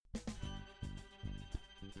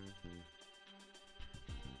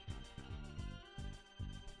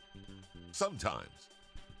Sometimes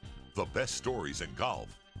the best stories in golf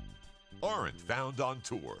aren't found on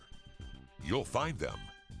tour. You'll find them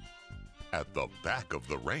at the back of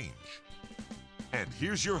the range. And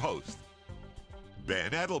here's your host,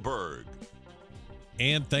 Ben Adelberg.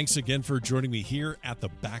 And thanks again for joining me here at the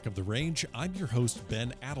back of the range. I'm your host,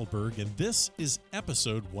 Ben Adelberg, and this is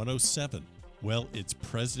episode 107. Well, it's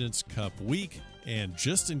President's Cup week, and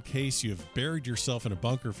just in case you have buried yourself in a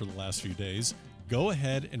bunker for the last few days, go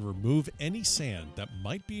ahead and remove any sand that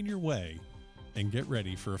might be in your way and get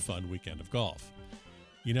ready for a fun weekend of golf.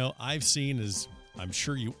 You know, I've seen, as I'm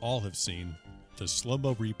sure you all have seen, the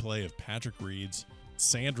slow-mo replay of Patrick Reed's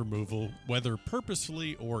sand removal, whether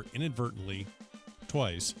purposefully or inadvertently,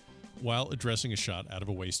 twice, while addressing a shot out of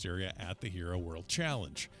a waste area at the Hero World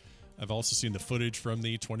Challenge. I've also seen the footage from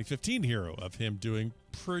the 2015 Hero of him doing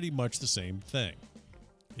pretty much the same thing.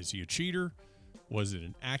 Is he a cheater? Was it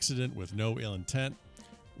an accident with no ill intent?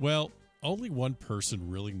 Well, only one person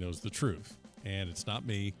really knows the truth, and it's not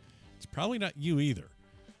me. It's probably not you either.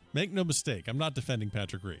 Make no mistake, I'm not defending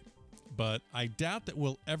Patrick Reed, but I doubt that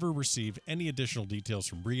we'll ever receive any additional details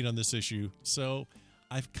from Reed on this issue, so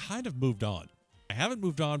I've kind of moved on. I haven't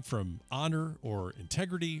moved on from honor or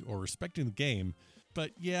integrity or respecting the game,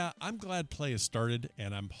 but yeah, I'm glad play has started,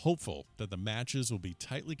 and I'm hopeful that the matches will be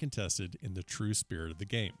tightly contested in the true spirit of the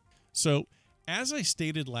game. So, as I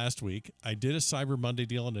stated last week, I did a Cyber Monday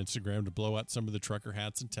deal on Instagram to blow out some of the trucker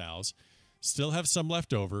hats and towels. Still have some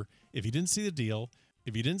left over. If you didn't see the deal,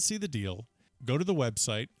 go to the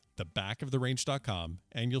website, thebackoftherange.com,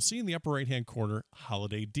 and you'll see in the upper right-hand corner,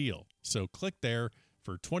 holiday deal. So click there.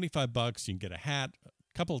 For $25, you can get a hat, a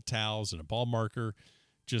couple of towels, and a ball marker.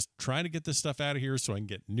 Just trying to get this stuff out of here so I can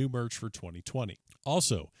get new merch for 2020.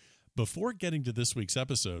 Also, before getting to this week's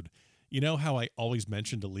episode, you know how I always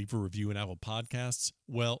mention to leave a review in Apple Podcasts?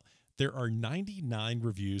 Well, there are 99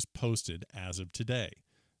 reviews posted as of today.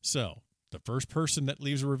 So, the first person that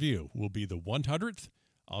leaves a review will be the 100th.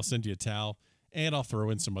 I'll send you a towel, and I'll throw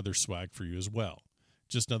in some other swag for you as well.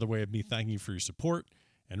 Just another way of me thanking you for your support.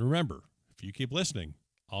 And remember, if you keep listening,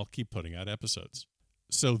 I'll keep putting out episodes.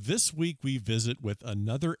 So this week we visit with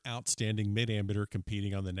another outstanding mid-amateur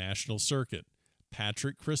competing on the national circuit,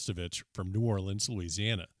 Patrick Christovich from New Orleans,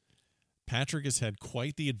 Louisiana. Patrick has had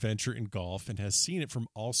quite the adventure in golf and has seen it from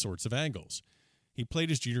all sorts of angles. He played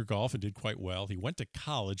his junior golf and did quite well. He went to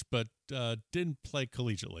college but didn't play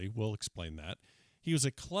collegiately. We'll explain that. He was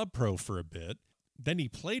a club pro for a bit. Then he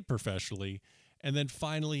played professionally. And then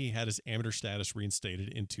finally, he had his amateur status reinstated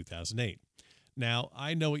in 2008. Now,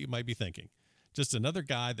 I know what you might be thinking. Just another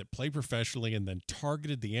guy that played professionally and then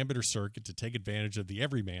targeted the amateur circuit to take advantage of the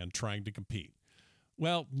everyman trying to compete.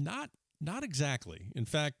 Well, not exactly. In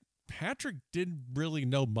fact, Patrick didn't really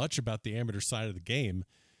know much about the amateur side of the game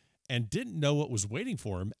and didn't know what was waiting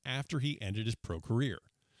for him after he ended his pro career.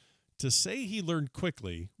 To say he learned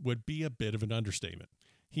quickly would be a bit of an understatement.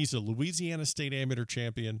 He's a Louisiana State Amateur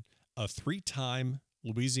champion, a 3-time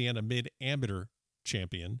Louisiana Mid-Amateur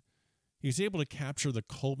champion. He was able to capture the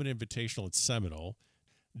Coleman Invitational at Seminole,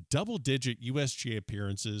 double-digit USGA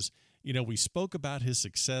appearances. You know, we spoke about his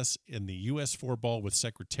success in the US 4-ball with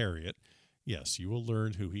Secretariat. Yes, you will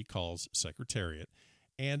learn who he calls Secretariat.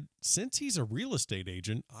 And since he's a real estate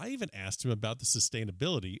agent, I even asked him about the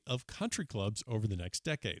sustainability of country clubs over the next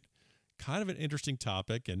decade. Kind of an interesting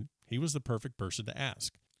topic, and he was the perfect person to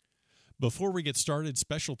ask. Before we get started,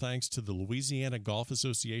 special thanks to the Louisiana Golf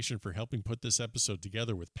Association for helping put this episode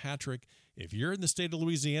together with Patrick. If you're in the state of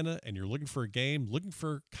Louisiana and you're looking for a game, looking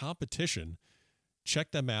for competition,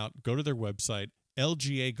 check them out. Go to their website,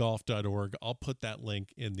 lgagolf.org. I'll put that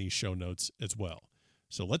link in the show notes as well.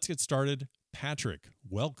 So let's get started. Patrick,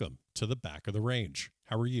 welcome to the back of the range.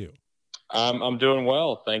 How are you? I'm doing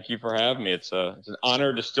well. Thank you for having me. It's an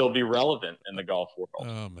honor to still be relevant in the golf world.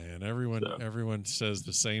 Oh man, everyone says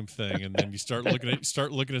the same thing, and then you start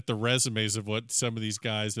looking at the resumes of what some of these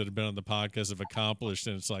guys that have been on the podcast have accomplished,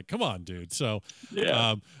 and it's like, come on, dude. So,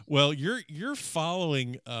 yeah. Well, you're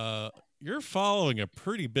following a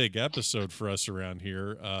pretty big episode for us around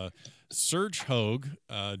here. Serge Hogue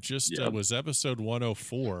was episode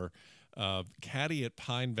 104. Caddy at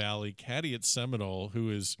Pine Valley, caddy at Seminole, who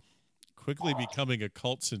is quickly becoming a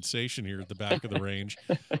cult sensation here at the back of the range.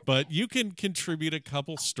 But you can contribute a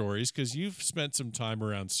couple stories because you've spent some time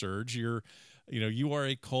around Serge. You are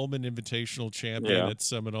a Coleman Invitational champion at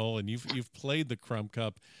Seminole, and you've played the Crum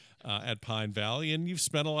Cup at Pine Valley, and you've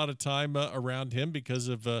spent a lot of time around him because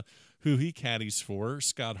of who he caddies for,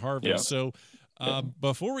 Scott Harvey. Yeah. So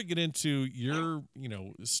Before we get into your,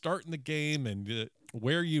 starting the game and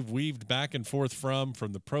where you've weaved back and forth from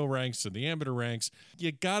the pro ranks to the amateur ranks,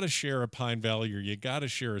 you got to share a Pine Valley or you got to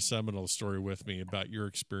share a Seminole story with me about your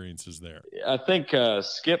experiences there. I think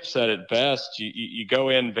Skip said it best. You go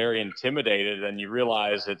in very intimidated and you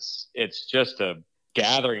realize it's just a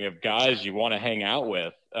gathering of guys you want to hang out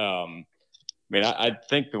with. I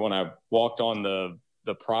think that when I walked on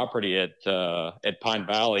the property at Pine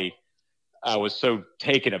Valley, I was so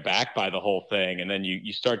taken aback by the whole thing. And then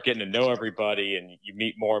you start getting to know everybody and you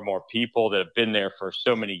meet more and more people that have been there for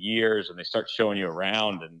so many years and they start showing you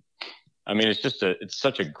around. And it's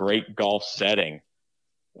such a great golf setting.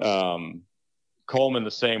 Coleman the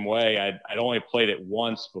same way. I'd only played it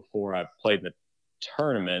once before I played in the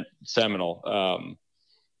tournament, Seminole.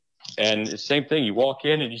 And the same thing, you walk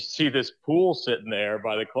in and you see this pool sitting there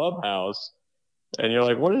by the clubhouse. And you're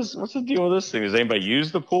like, what's the deal with this thing? Does anybody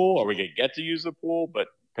use the pool? Are we going to get to use the pool? But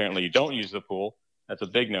apparently you don't use the pool. That's a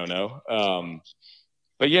big no-no.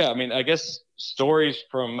 But yeah, I guess stories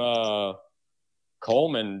from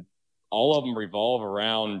Coleman, all of them revolve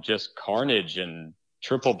around just carnage and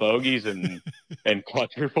triple bogeys and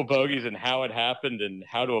quadruple bogeys and how it happened and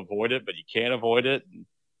how to avoid it, but you can't avoid it. And,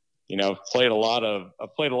 I've played a lot of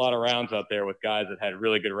rounds out there with guys that had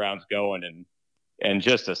really good rounds going and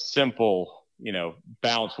just a simple –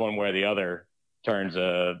 bounce one way or the other turns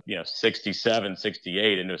 67,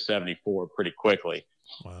 68 into a 74 pretty quickly.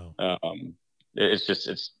 Wow. It's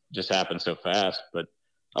just happened so fast, but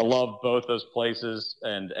I love both those places.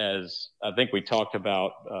 And as I think we talked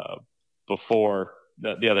about before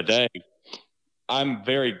the other day, I'm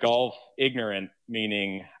very golf ignorant,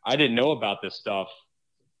 meaning I didn't know about this stuff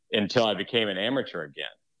until I became an amateur again.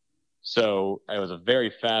 So it was a very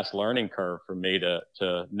fast learning curve for me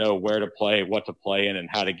to know where to play, what to play in, and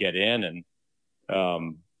how to get in. And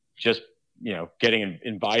getting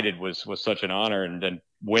invited was such an honor. And then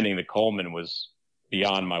winning the Coleman was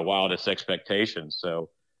beyond my wildest expectations. So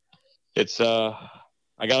it's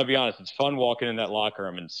I got to be honest, it's fun walking in that locker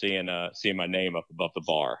room and seeing my name up above the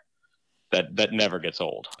bar. That never gets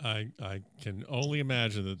old. I can only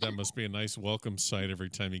imagine that must be a nice welcome sight every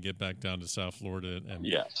time you get back down to South Florida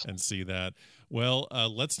and see that. Well,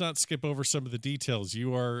 let's not skip over some of the details.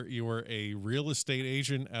 You are a real estate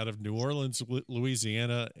agent out of New Orleans,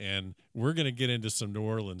 Louisiana, and we're going to get into some New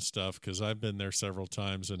Orleans stuff because I've been there several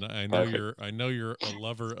times, and I know you're a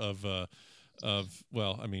lover of if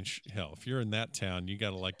you're in that town, you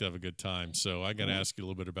got to like to have a good time. So I got to ask you a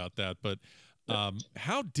little bit about that, but.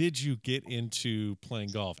 How did you get into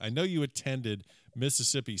playing golf? I know you attended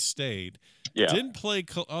Mississippi State, didn't play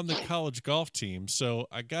on the college golf team, so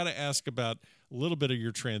I got to ask about a little bit of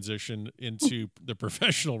your transition into the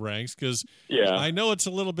professional ranks because I know it's a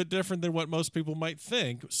little bit different than what most people might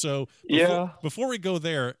think. So before we go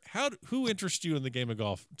there, who interests you in the game of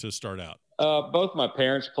golf to start out? Both my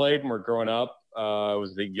parents played when we were growing up. I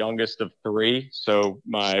was the youngest of three, so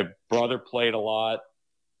my brother played a lot.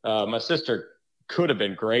 My sister could have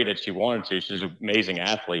been great if she wanted to. She's an amazing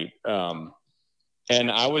athlete.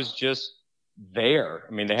 And I was just there.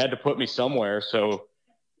 They had to put me somewhere. So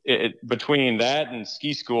between that and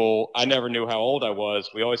ski school, I never knew how old I was.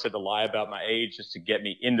 We always had to lie about my age just to get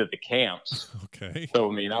me into the camps. Okay.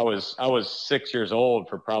 So, I was 6 years old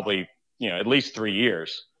for probably, at least 3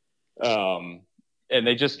 years. And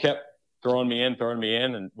they just kept throwing me in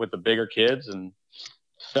and with the bigger kids and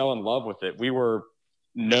fell in love with it. We were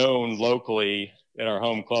known locally at our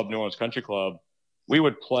home club, New Orleans Country Club. We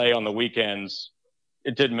would play on the weekends.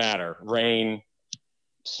 It didn't matter. Rain,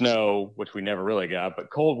 snow, which we never really got, but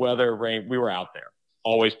cold weather, rain, we were out there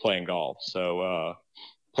always playing golf. So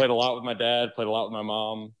played a lot with my dad, played a lot with my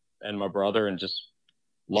mom and my brother, and just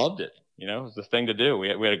loved it. It was the thing to do. We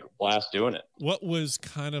had a blast doing it. What was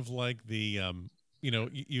kind of like the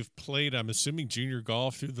you've played, I'm assuming, junior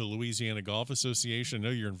golf through the Louisiana Golf Association. I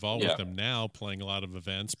know you're involved with them now, playing a lot of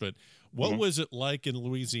events, but what was it like in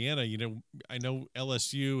Louisiana? I know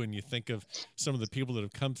LSU, and you think of some of the people that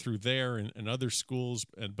have come through there and other schools,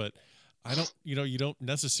 but I don't, you don't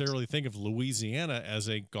necessarily think of Louisiana as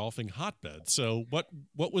a golfing hotbed. So what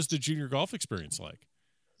was the junior golf experience like?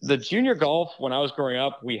 The junior golf, when I was growing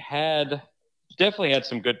up, we definitely had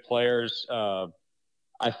some good players.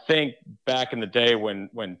 I think back in the day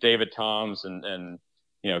when David Toms and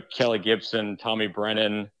Kelly Gibson, Tommy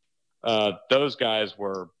Brennan, those guys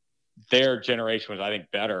their generation was, I think,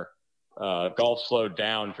 better. Golf slowed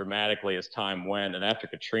down dramatically as time went, and after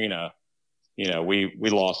Katrina, we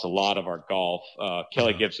lost a lot of our golf.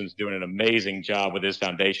 Kelly Gibson's doing an amazing job with his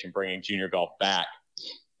foundation, bringing junior golf back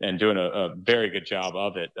and doing a very good job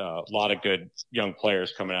of it. A lot of good young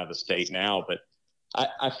players coming out of the state now, but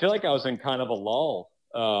I feel like I was in kind of a lull.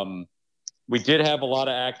 We did have a lot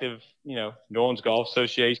of active, New Orleans Golf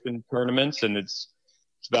Association tournaments, and it's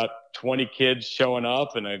about 20 kids showing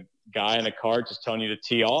up and a guy in a cart just telling you to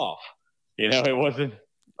tee off. It wasn't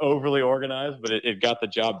overly organized, but it got the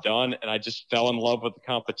job done. And I just fell in love with the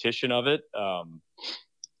competition of it.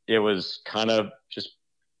 It was kind of just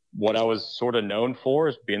what I was sort of known for,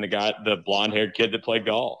 is being the blonde haired kid that played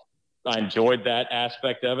golf. I enjoyed that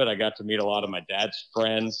aspect of it. I got to meet a lot of my dad's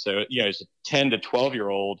friends. So, as a 10 to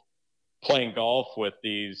 12-year-old playing golf with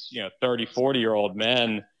these, 30, 40-year-old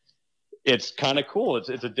men, it's kind of cool.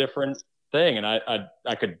 It's a different thing. And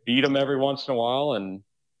I could beat them every once in a while, and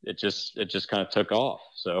it just kind of took off.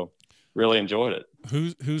 So really enjoyed it.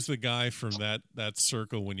 Who's the guy from that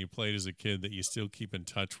circle when you played as a kid that you still keep in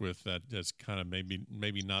touch with, that's kind of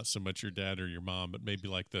maybe not so much your dad or your mom, but maybe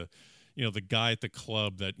like the guy at the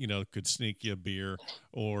club that, could sneak you a beer,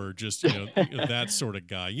 or just, that sort of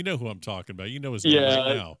guy? You know who I'm talking about. You know his name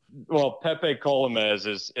right now. Well, Pepe Coleman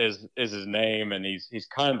is his name, and he's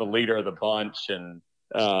kind of the leader of the bunch. And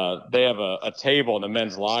they have a table in the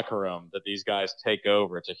men's locker room that these guys take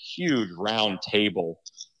over. It's a huge round table,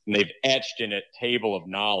 and they've etched in it "Table of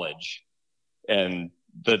Knowledge." And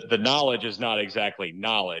the knowledge is not exactly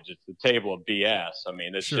knowledge. It's the table of BS. I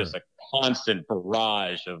mean, it's just a constant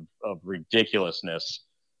barrage of ridiculousness.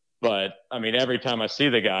 But I mean, every time I see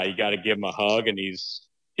the guy, you got to give him a hug, and he's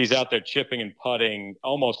out there chipping and putting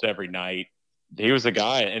almost every night. He was the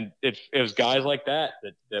guy. And it was guys like that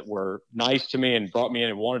were nice to me and brought me in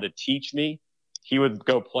and wanted to teach me. He would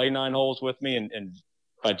go play 9 holes with me. And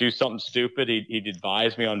if I do something stupid, he'd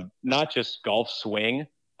advise me on not just golf swing.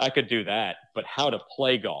 I could do that, but how to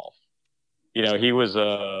play golf. He was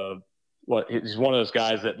he's one of those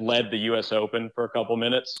guys that led the U.S. Open for a couple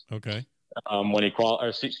minutes. Okay. When he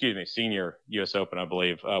senior U.S. Open, I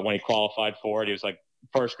believe. When he qualified for it, he was like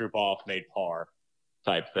first group off, made par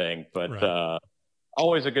type thing. But right.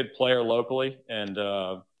 Always a good player locally, and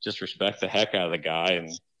just respect the heck out of the guy. And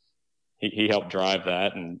he helped drive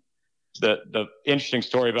that. And the interesting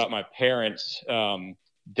story about my parents,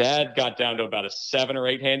 Dad got down to about a 7 or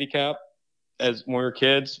 8 handicap when we were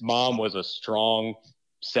kids. Mom was a strong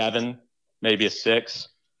 7, maybe a 6.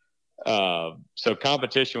 So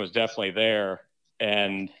competition was definitely there.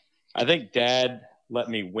 And I think Dad let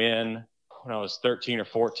me win when I was 13 or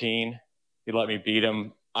 14. He let me beat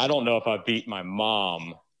him. I don't know if I beat my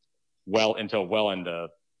mom well into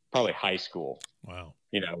probably high school. Wow.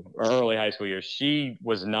 Or early high school years. She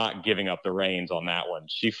was not giving up the reins on that one.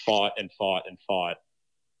 She fought and fought and fought.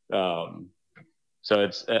 So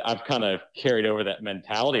I've kind of carried over that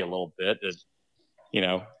mentality a little bit.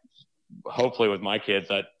 Hopefully with my kids,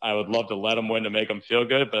 I would love to let them win to make them feel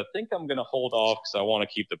good, but I think I'm going to hold off because I want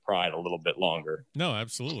to keep the pride a little bit longer. No,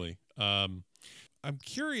 absolutely. I'm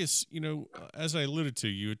curious, as I alluded to,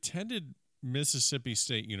 you attended Mississippi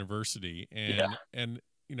State University, and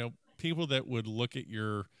people that would look at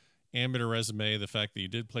your amateur resume, the fact that you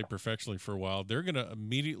did play professionally for a while, they're going to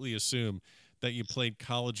immediately assume that you played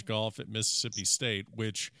college golf at Mississippi State,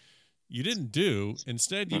 which you didn't do.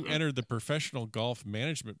 Instead, you entered the professional golf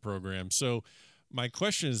management program. So my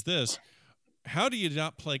question is this: how do you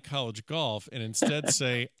not play college golf and instead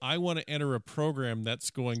say, I want to enter a program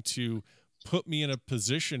that's going to put me in a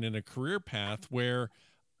position in a career path where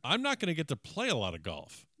I'm not going to get to play a lot of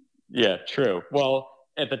golf? Yeah, true. Well,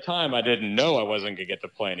 at the time, I didn't know I wasn't going to get to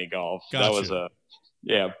play any golf. Gotcha. That was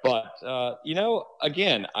but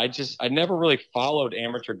again, I never really followed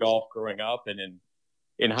amateur golf growing up. And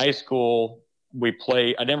in high school,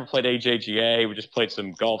 I never played AJGA. We just played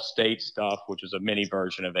some Gulf State stuff, which was a mini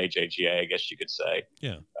version of AJGA, I guess you could say.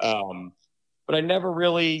 Yeah. But I never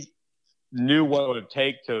really knew what it would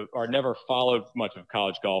take or never followed much of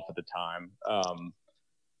college golf at the time.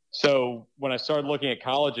 So when I started looking at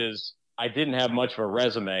colleges, I didn't have much of a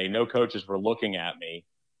resume. No coaches were looking at me.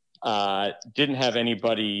 Didn't have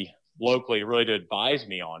anybody locally really to advise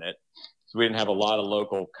me on it. So we didn't have a lot of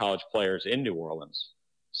local college players in New Orleans.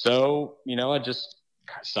 So, I just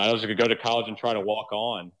decided I was going to go to college and try to walk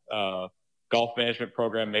on. Golf management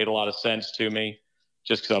program made a lot of sense to me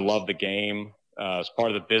just because I love the game. As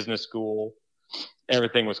part of the business school,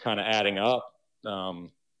 everything was kind of adding up.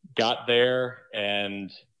 Got there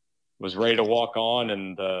and was ready to walk on.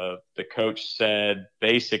 And the coach said,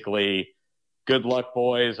 basically, good luck,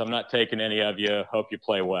 boys. I'm not taking any of you. Hope you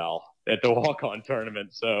play well at the walk-on tournament.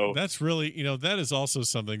 So that's really, that is also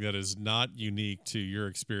something that is not unique to your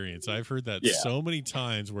experience. I've heard that so many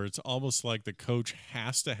times where it's almost like the coach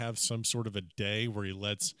has to have some sort of a day where he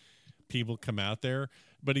lets people come out there,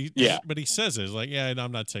 but he says it like,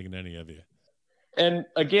 I'm not taking any of you. And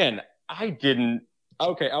again, I didn't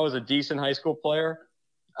okay, I was a decent high school player.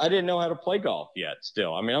 I didn't know how to play golf yet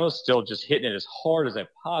still. I mean, I was still just hitting it as hard as I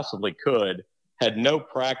possibly could, had no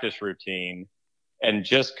practice routine, and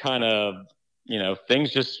just kind of,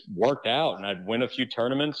 things just worked out. And I'd win a few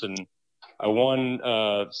tournaments, and I won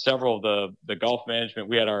several of the golf management.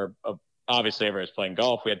 We had obviously everybody's playing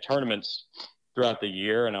golf. We had tournaments throughout the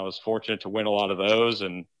year, and I was fortunate to win a lot of those.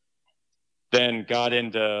 And then got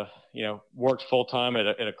into, worked full time at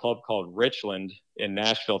a club called Richland in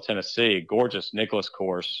Nashville, Tennessee. Gorgeous Nicklaus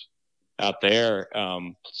course out there.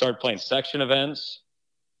 Started playing section events,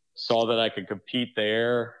 saw that I could compete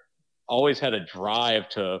there. Always had a drive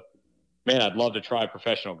to, man, I'd love to try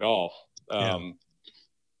professional golf.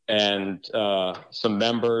 And some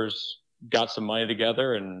members got some money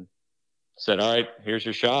together and said, all right, here's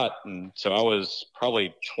your shot. And so I was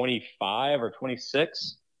probably 25 or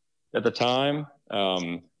 26 at the time.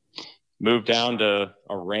 Moved down to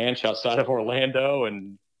a ranch outside of Orlando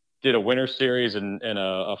and did a winter series and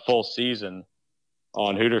a full season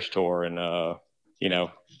on Hooters Tour. And,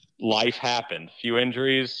 life happened. A few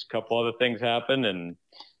injuries, a couple other things happened, and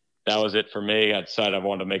that was it for me. I decided I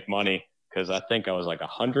wanted to make money because I think I was like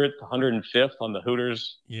 100th, 105th on the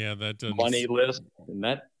Hooters money list, and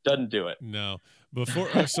that doesn't do it. No.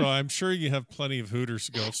 So I'm sure you have plenty of Hooters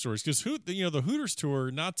golf stories because the Hooters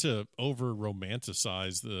Tour, not to over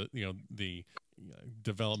romanticize the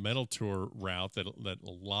developmental tour route that a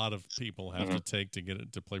lot of people have to take to get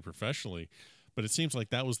it to play professionally, but it seems like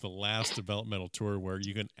that was the last developmental tour where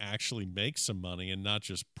you can actually make some money and not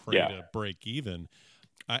just pray to break even.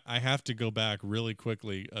 I have to go back really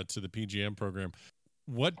quickly to the PGM program.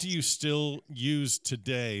 What do you still use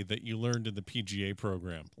today that you learned in the PGA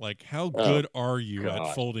program? Like, how good are you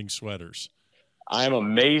at folding sweaters? I'm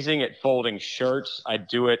amazing at folding shirts. I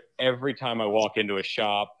do it every time I walk into a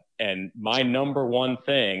shop. And my number one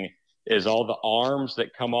thing is all the arms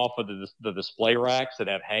that come off of the display racks that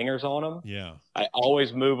have hangers on them. Yeah. I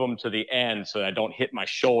always move them to the end so that I don't hit my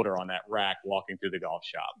shoulder on that rack walking through the golf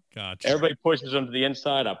shop. Gotcha. Everybody pushes them to the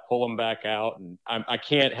inside. I pull them back out, and I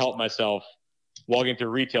can't help myself walking through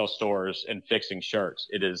retail stores and fixing shirts.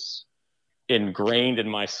 It is ingrained in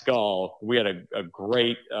my skull. We had a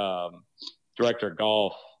great director of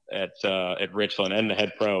golf at Richland and the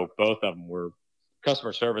head pro. Both of them were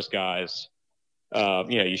customer service guys.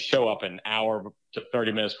 You show up an hour to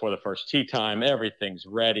 30 minutes before the first tee time. Everything's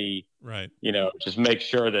ready. Right. Just make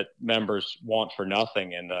sure that members want for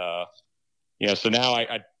nothing. And, so now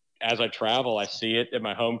as I travel, I see it at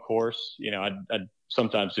my home course. I'd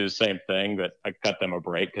sometimes do the same thing, but I cut them a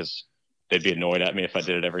break because they'd be annoyed at me if I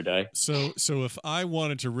did it every day. So if I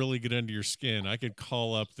wanted to really get under your skin, I could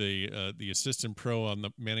call up the assistant pro on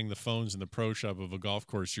manning the phones in the pro shop of a golf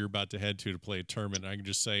course you're about to head to play a tournament. I can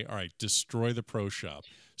just say, all right, destroy the pro shop,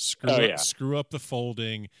 screw up the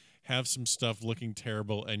folding, have some stuff looking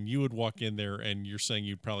terrible, and you would walk in there and you're saying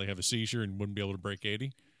you'd probably have a seizure and wouldn't be able to break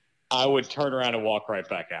 80? I would turn around and walk right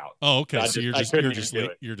back out. Oh, okay. So you're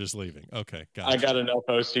just leaving. Okay, gotcha. I got enough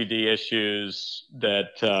OCD issues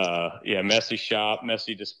that messy shop,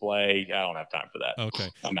 messy display. I don't have time for that. Okay,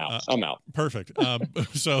 I'm out. Perfect.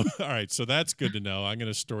 So all right, so that's good to know. I'm going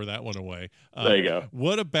to store that one away. There you go.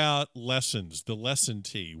 What about lessons? The lesson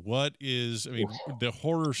tee. What is? I mean, the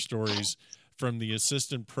horror stories from the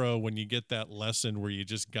assistant pro when you get that lesson where you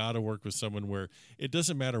just got to work with someone where it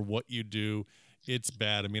doesn't matter what you do. It's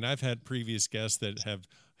bad. I mean, I've had previous guests that have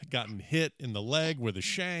gotten hit in the leg with a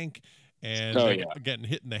shank and getting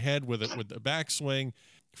hit in the head with the backswing.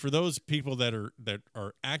 For those people that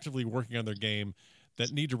are actively working on their game,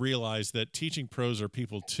 that need to realize that teaching pros are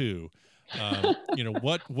people too.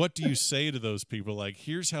 What do you say to those people? Like,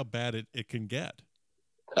 here's how bad it can get.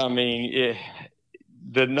 I mean,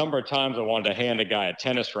 the number of times I wanted to hand a guy a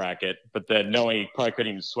tennis racket, but then knowing he probably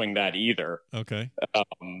couldn't even swing that either. Okay.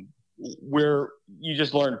 Where you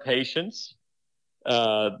just learn patience.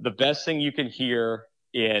 The best thing you can hear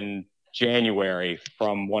in January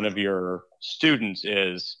from one of your students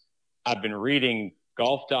is, I've been reading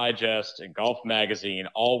Golf Digest and Golf Magazine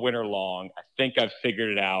all winter long. I think I've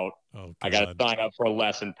figured it out. Oh, I got to sign up for a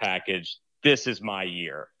lesson package. This is my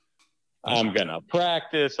year. I'm going to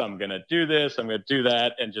practice. I'm going to do this. I'm going to do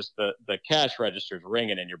that. And just the cash register's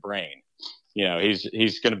ringing in your brain.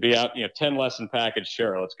 He's going to be out, 10 lesson package.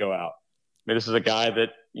 Sure. Let's go out. I mean, this is a guy that,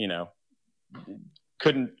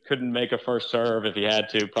 couldn't make a first serve if he had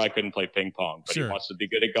to, probably couldn't play ping pong, but He wants to be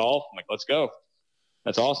good at golf. I'm like, let's go.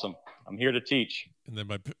 That's awesome. I'm here to teach. And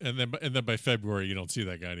then by February, you don't see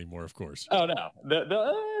that guy anymore, of course. Oh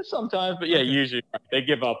no, sometimes, but yeah, Okay. usually they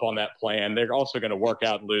give up on that plan. They're also going to work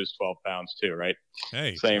out and lose 12 pounds too, right?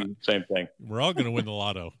 Hey, same thing. We're all going to win the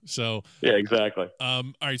lotto. So yeah, exactly. All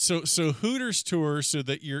right. So Hooters tour, so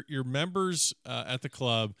that your members at the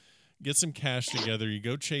club get some cash together. You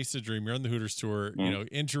go chase the dream. You're on the Hooters tour. Mm-hmm. You know,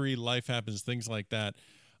 injury, life happens, things like that.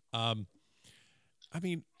 I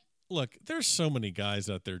mean, look, there's so many guys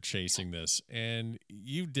out there chasing this, and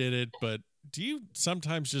you did it. But do you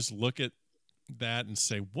sometimes just look at that and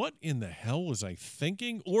say, "What in the hell was I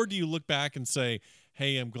thinking?" Or do you look back and say,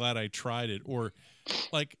 "Hey, I'm glad I tried it," or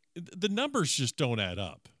like the numbers just don't add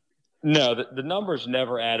up? No, the numbers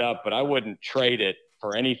never add up, but I wouldn't trade it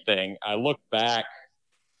for anything. I look back,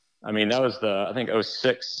 I mean, that was I think,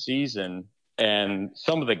 06 season, and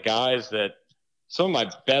some of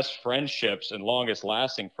my best friendships and longest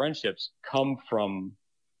lasting friendships come from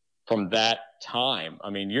that time. I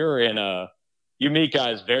mean, you meet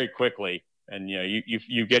guys very quickly, and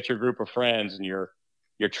you get your group of friends, and you're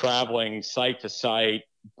traveling site to site,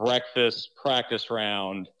 breakfast, practice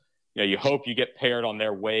round. You hope you get paired on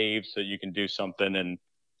their wave so you can do something. And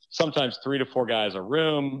sometimes 3 to 4 guys a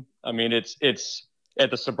room. I mean, it's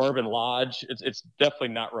at the suburban lodge. It's definitely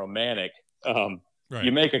not romantic. Right.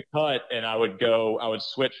 You make a cut, and I would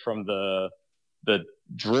switch from the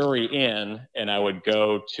dreary inn, and I would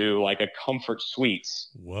go to like a comfort suites.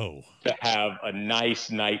 Whoa. To have a nice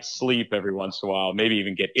night's sleep every once in a while, maybe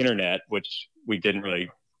even get internet, which we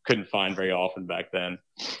couldn't find very often back then.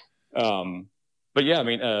 But yeah, I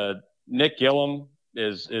mean, Nick Gillum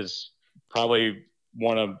is probably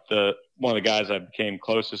one of the guys I became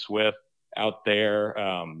closest with out there.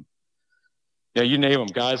 You name them,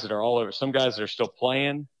 guys that are all over. Some guys that are still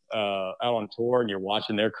playing out on tour, and you're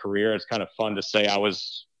watching their career. It's kind of fun to say I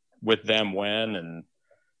was with them when, and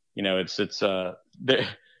it's the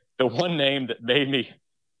one name that made me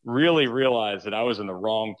really realize that I was in the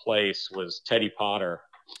wrong place was Teddy Potter.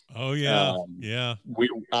 Oh yeah, yeah.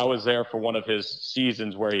 I was there for one of his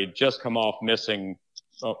seasons where he had just come off missing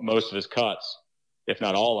most of his cuts, if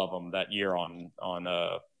not all of them, that year on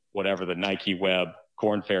whatever the Nike Web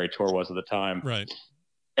Corn Ferry tour was at the time. Right.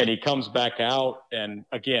 And he comes back out, and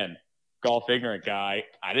again, golf ignorant guy.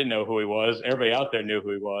 I didn't know who he was. Everybody out there knew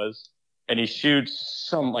who he was, and he shoots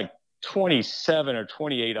some like 27 or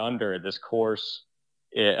 28 under at this course,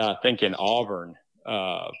 I think in Auburn.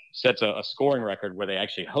 Sets a scoring record where they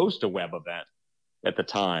actually host a web event at the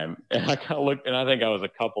time. And I kind of looked, and I think I was a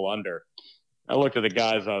couple under. I looked at the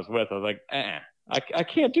guys I was with. I was like, I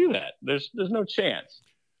can't do that. There's no chance.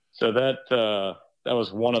 So that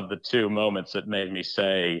was one of the 2 moments that made me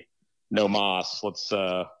say, no mas, let's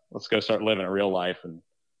go start living a real life and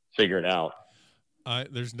figure it out.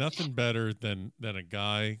 There's nothing better than a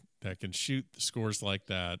guy that can shoot the scores like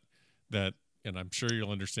that, and I'm sure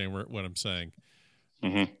you'll understand what I'm saying.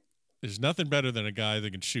 Mm-hmm. There's nothing better than a guy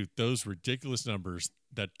that can shoot those ridiculous numbers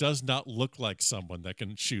that does not look like someone that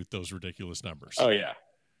can shoot those ridiculous numbers. Oh yeah.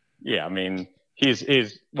 Yeah. I mean,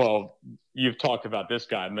 well, you've talked about this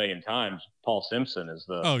guy a million times. Paul Simpson is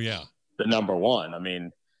the number one. I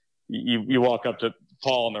mean, you walk up to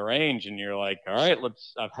Paul on the range and you're like, all right,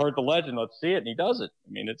 I've heard the legend. Let's see it. And he does it.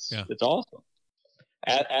 I mean, it's awesome.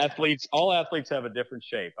 All athletes have a different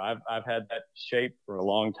shape. I've had that shape for a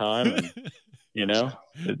long time, and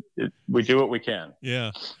we do what we can. Yeah.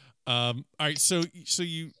 All right. So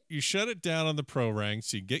you shut it down on the pro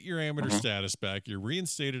ranks. You get your amateur status back. You're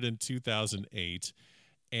reinstated in 2008,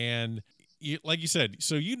 and like you said,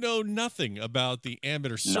 so nothing about the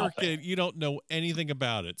amateur circuit. Nothing. You don't know anything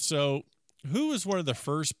about it. So who was one of the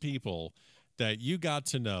first people that you got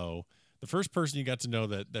to know? The first person you got to know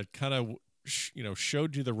that kind of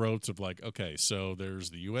showed you the ropes of like, okay, so there's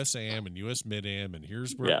the US Am and US Mid Am, and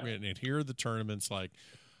here's where and here are the tournaments, like,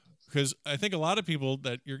 because I think a lot of people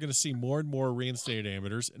that you're going to see more and more reinstated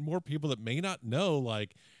amateurs and more people that may not know,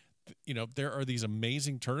 like, there are these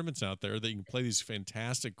amazing tournaments out there that you can play these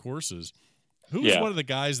fantastic courses. Who was one of the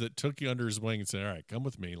guys that took you under his wing and said, all right, come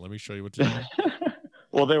with me, let me show you what to do?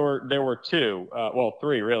 Well, there were 2,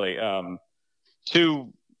 3 really.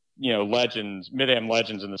 2 legends, Mid-Am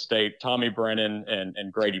legends in the state, Tommy Brennan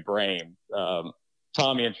and Grady Brame.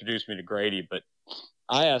 Tommy introduced me to Grady, but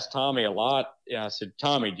I asked Tommy a lot. I said,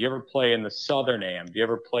 Tommy, do you ever play in the Southern Am? Do you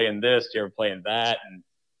ever play in this? Do you ever play in that? And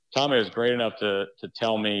Tommy was great enough to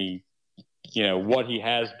tell me, what he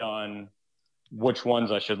has done, which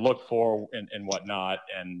ones I should look for and whatnot.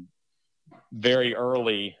 And very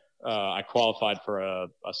early, I qualified for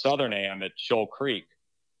a Southern Am at Shoal Creek.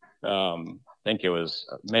 I think it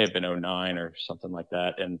may have been '09 or something like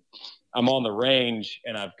that. And I'm on the range,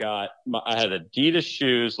 and I had Adidas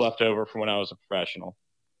shoes left over from when I was a professional,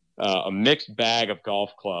 a mixed bag of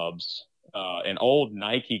golf clubs, an old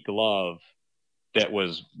Nike glove that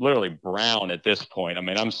was literally brown at this point. I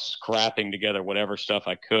mean, I'm scrapping together whatever stuff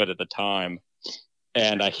I could at the time.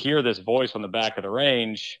 And I hear this voice on the back of the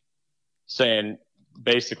range saying,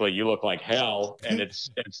 basically, "You look like hell." And it's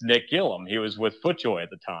Nick Gillum. He was with FootJoy at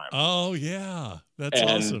the time. Oh yeah. That's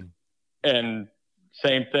awesome. And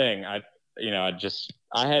same thing. I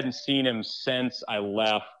hadn't seen him since I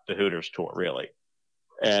left the Hooters tour, really.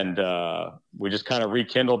 And we just kind of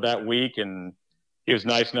rekindled that week, and he was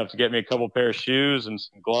nice enough to get me a couple pair of shoes and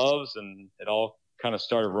some gloves, and it all kind of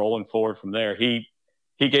started rolling forward from there. He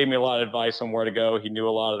gave me a lot of advice on where to go. He knew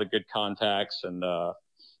a lot of the good contacts, and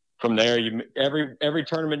from there, every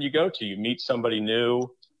tournament you go to, you meet somebody new,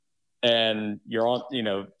 and you're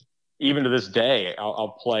on. Even to this day,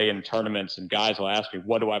 I'll play in tournaments, and guys will ask me,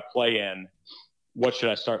 "What do I play in? What should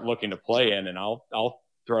I start looking to play in?" And I'll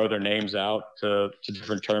throw their names out to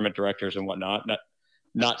different tournament directors and whatnot.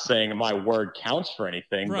 Not saying my word counts for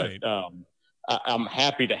anything, right. But I'm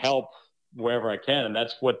happy to help wherever I can, and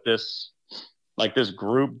that's what this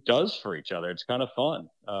group does for each other. It's kind of fun.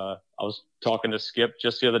 I was talking to Skip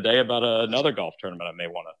just the other day about another golf tournament I may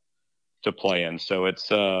want to play in. So it's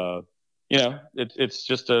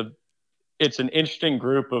it's an interesting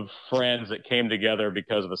group of friends that came together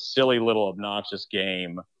because of a silly little obnoxious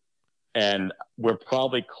game, and we're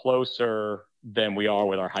probably closer than we are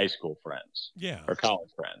with our high school friends, or college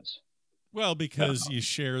friends. Well, because you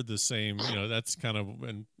share the same, that's kind of,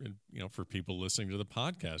 and for people listening to the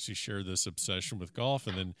podcast, you share this obsession with golf.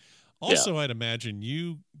 And then also I'd imagine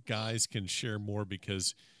you guys can share more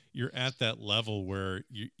because you're at that level where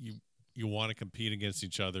you want to compete against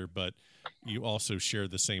each other, but you also share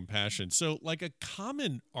the same passion. So like a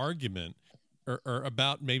common argument or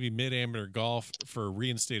about maybe mid-amateur golf for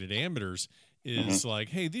reinstated amateurs is like,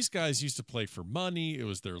 hey, these guys used to play for money. It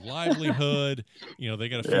was their livelihood. They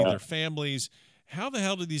got to feed their families. How the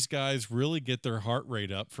hell do these guys really get their heart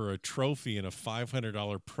rate up for a trophy and a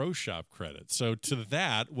 $500 pro shop credit? So to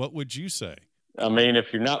that, what would you say? I mean,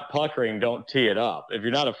 if you're not puckering, don't tee it up. If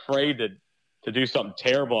you're not afraid to do something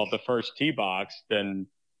terrible at the first tee box, then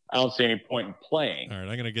I don't see any point in playing. All right,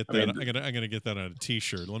 I'm gonna get that. I'm gonna get that on a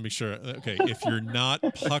T-shirt. Let me sure. Okay, if you're not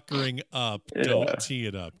puckering up, don't tee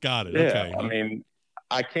it up. Got it. Yeah. Okay. I mean,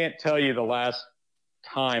 I can't tell you the last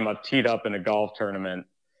time I've teed up in a golf tournament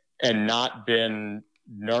and not been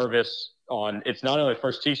nervous on. It's not only the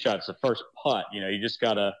first tee shot; it's the first putt. You just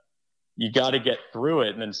gotta get through it,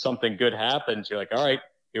 and then something good happens. You're like, all right,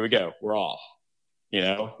 here we go. We're off.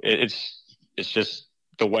 It's just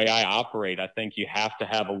the way I operate. I think you have to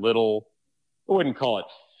have a little, I wouldn't call it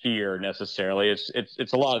fear necessarily. It's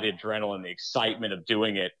a lot of the adrenaline, the excitement of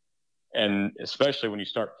doing it. And especially when you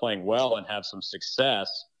start playing well and have some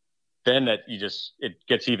success, then it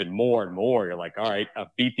gets even more and more. You're like, all right,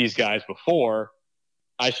 I've beat these guys before.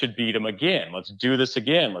 I should beat them again. Let's do this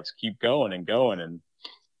again. Let's keep going and going. And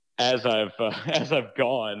as I've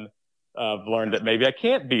gone, I've learned that maybe I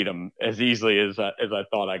can't beat them as easily as I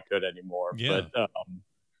thought I could anymore. Yeah. But,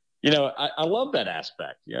 I love that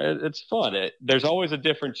aspect. It's fun. There's always a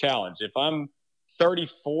different challenge. If I'm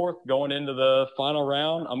 34th going into the final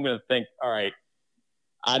round, I'm going to think, all right,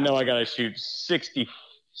 I know I got to shoot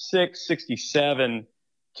 66, 67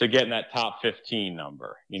 to get in that top 15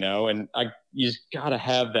 number, and you just got to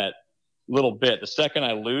have that little bit. The second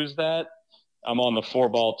I lose that, I'm on the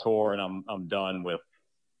 4-ball tour and I'm done with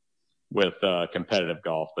competitive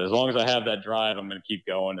golf. But as long as I have that drive, I'm going to keep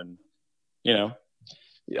going. And,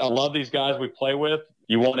 I love these guys we play with.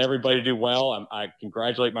 You want everybody to do well. I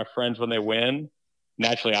congratulate my friends when they win.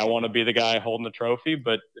 Naturally, I want to be the guy holding the trophy,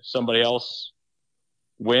 but if somebody else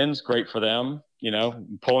wins, great for them.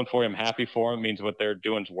 I'm pulling for them, happy for them. It means what they're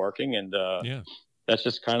doing is working. And that's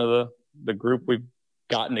just kind of the group we've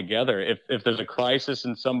gotten together. If there's a crisis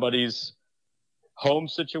in somebody's home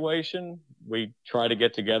situation, we try to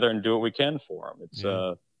get together and do what we can for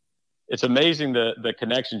them. It's amazing the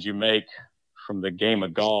connections you make from the game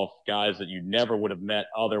of golf, guys that you never would have met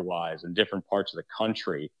otherwise in different parts of the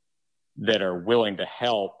country that are willing to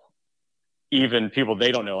help even people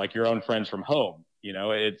they don't know, like your own friends from home.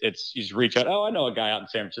 It's you just reach out. Oh, I know a guy out in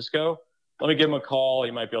San Francisco. Let me give him a call.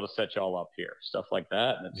 He might be able to set you all up here. Stuff like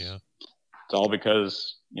that. And it's all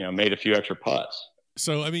because, made a few extra putts.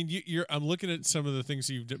 So, I mean, I'm looking at some of the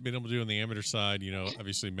things you've been able to do on the amateur side.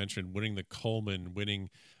 Obviously mentioned winning the Coleman, winning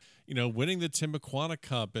the Timuquana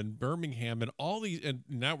Cup and Birmingham and all these. And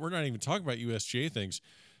now we're not even talking about USGA things.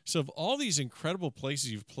 So of all these incredible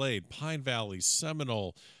places you've played, Pine Valley,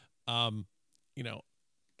 Seminole,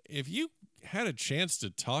 if you had a chance to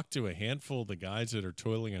talk to a handful of the guys that are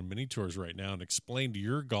toiling on mini tours right now and explain to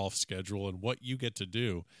your golf schedule and what you get to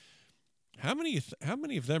do, how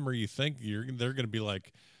many of them are you think they're going to be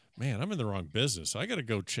like, man, I'm in the wrong business. I got to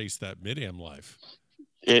go chase that mid-am life.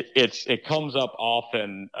 It comes up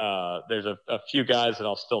often. There's a few guys that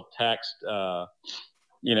I'll still text. I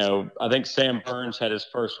think Sam Burns had his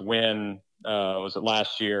first win. Was it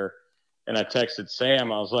last year? And I texted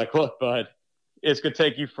Sam. I was like, look, bud, it's going to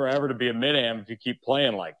take you forever to be a mid-am if you keep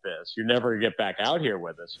playing like this. You're never going to get back out here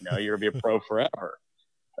with us. You're going to be a pro forever.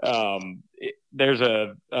 There's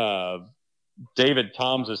a David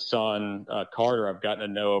Tom's son, Carter, I've gotten to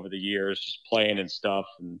know over the years, just playing and stuff.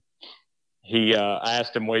 And I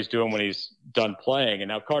asked him what he's doing when he's done playing. And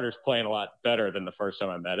now Carter's playing a lot better than the first time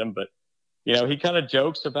I met him. But, he kind of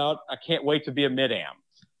jokes about, I can't wait to be a mid-am.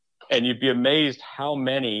 And you'd be amazed how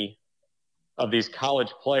many of these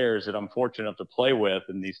college players that I'm fortunate enough to play with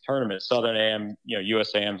in these tournaments, Southern AM,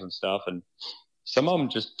 US AMs and stuff. And some of them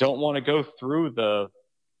just don't want to go through the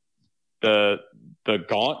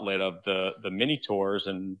gauntlet of the mini tours,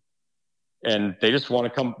 and they just want to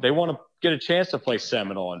come. They want to get a chance to play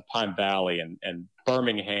Seminole and Pine Valley and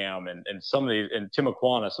Birmingham and some of these, and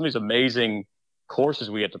Timuquana, some of these amazing courses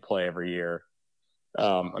we get to play every year.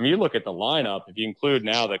 You look at the lineup, if you include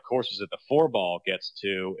now the courses that the 4-ball gets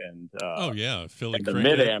to, and Philly and the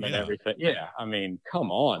mid-am and everything. Yeah,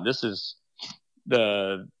 come on, this is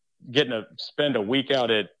getting to spend a week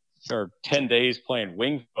out or 10 days playing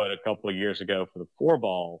Wingfoot a couple of years ago for the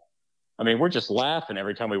 4-ball. We're just laughing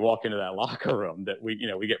every time we walk into that locker room that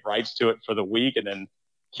we get rights to it for the week and then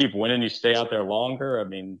keep winning. You stay out there longer.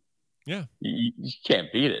 Yeah, you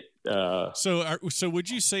can't beat it. So would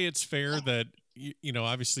you say it's fair that,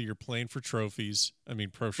 obviously you're playing for trophies.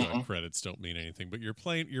 Pro shop credits don't mean anything, but you're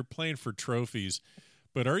playing for trophies.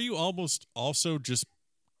 But are you almost also just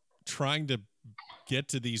trying to get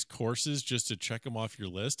to these courses just to check them off your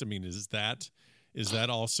list? Is that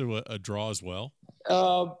also a draw as well?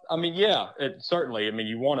 Yeah, certainly.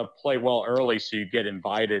 You want to play well early so you get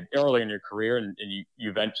invited early in your career, and you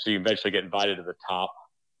eventually get invited to the top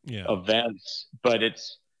events. But at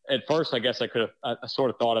first, I guess I sort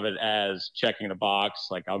of thought of it as checking the box,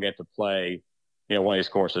 like I'll get to play, one of these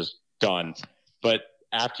courses, done. But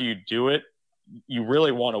after you do it, you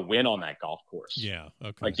really want to win on that golf course. Yeah.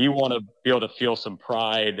 Okay. Like you want to be able to feel some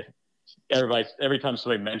pride. Every time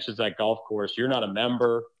somebody mentions that golf course, you're not a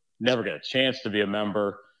member, never get a chance to be a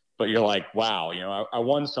member, but you're like, wow, I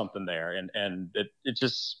won something there. And it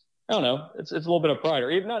just, I don't know, it's a little bit of pride,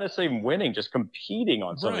 or even not necessarily even winning, just competing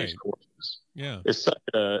on some of these courses. Yeah. It's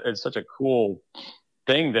such a cool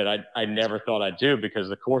thing that I never thought I'd do, because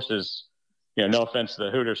the courses, no offense to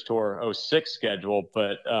the Hooters Tour 06 schedule,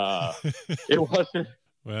 but it wasn't.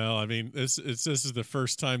 Well, this is the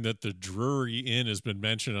first time that the Drury Inn has been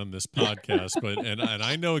mentioned on this podcast, but and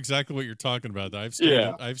I know exactly what you're talking about.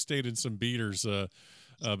 I've stayed in some beaters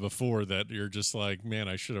before that you're just like, man,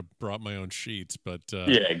 I should have brought my own sheets. But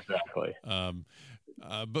yeah, exactly.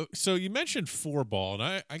 But so you mentioned 4-ball,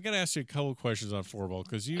 and I got to ask you a couple of questions on 4-ball,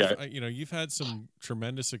 because you've had some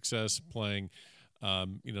tremendous success playing.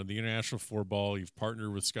 The International 4-ball. You've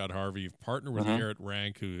partnered with Scott Harvey. You've partnered with Garrett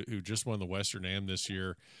Rank, who just won the Western Am this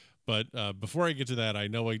year. But before I get to that, I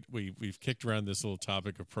know we've kicked around this little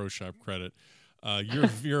topic of Pro Shop credit.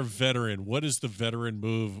 You're a veteran. What is the veteran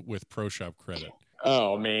move with Pro Shop credit?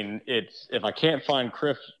 Oh, it's if I can't find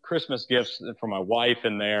Christmas gifts for my wife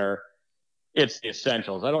in there, it's the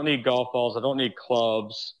essentials. I don't need golf balls. I don't need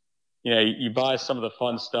clubs. You buy some of the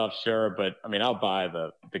fun stuff, sure, but I'll buy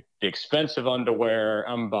the expensive underwear.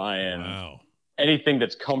 I'm buying anything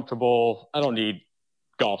that's comfortable. I don't need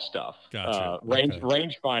golf stuff. Gotcha.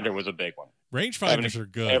 Rangefinder was a big one. Rangefinders are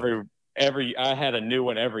good. I had a new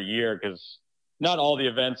one every year, because not all the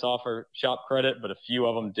events offer shop credit, but a few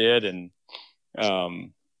of them did, and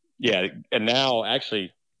and now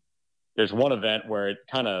actually there's one event where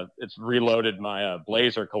it's reloaded my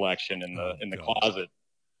Blazer collection in the closet.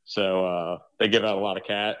 So they give out a lot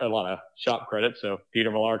of shop credit. So Peter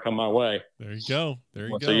Millar, come my way. There you go.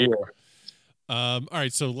 Once a year. All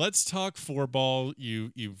right, so let's talk 4-ball.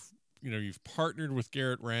 You've partnered with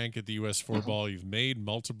Garrett Rank at the US 4-ball. You've made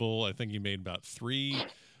multiple. I think you made about 3.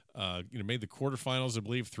 Made the quarterfinals, I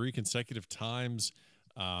believe, 3 consecutive times.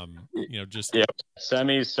 Semis,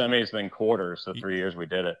 then quarters. The 3 years we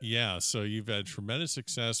did it. Yeah, so you've had tremendous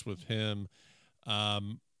success with him.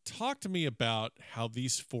 Talk to me about how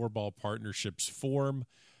these 4-ball partnerships form.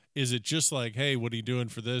 Is it just like, hey, what are you doing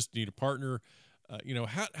for this? Need a partner?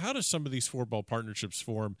 How does some of these 4-ball partnerships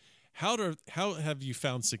form? How have you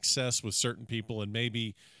found success with certain people, and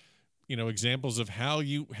maybe examples of how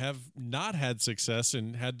you have not had success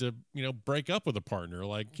and had to break up with a partner?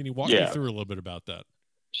 Like, can you walk me through a little bit about that?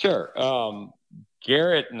 Sure.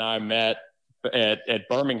 Garrett and I met at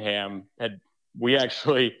Birmingham. We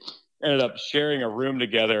actually ended up sharing a room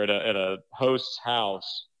together at a host's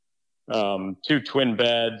house, 2 twin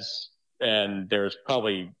beds, and there's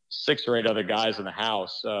probably 6 or 8 other guys in the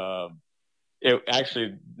house. That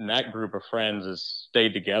group of friends has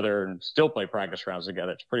stayed together and still play practice rounds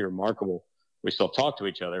together. It's pretty remarkable. We still talk to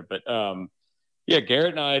each other, but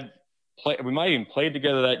Garrett and I we might even played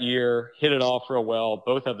together that year, hit it off real well.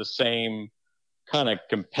 Both have the same kind of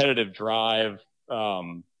competitive drive.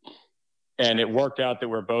 And it worked out that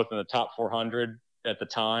we're both in the top 400 at the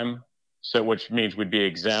time. So, which means we'd be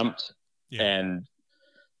exempt. Yeah. And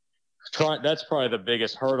that's probably the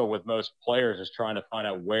biggest hurdle with most players, is trying to find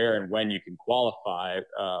out where and when you can qualify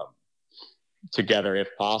together, if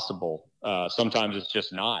possible. Sometimes it's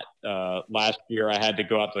just not. Last year I had to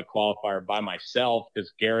go out to the qualifier by myself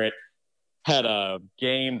because Garrett had a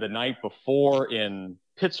game the night before in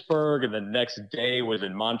Pittsburgh, and the next day was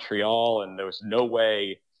in Montreal, and there was no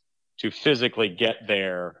way to physically get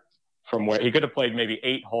there from where he could have played maybe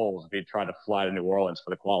 8 holes if he'd tried to fly to New Orleans for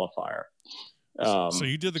the qualifier. So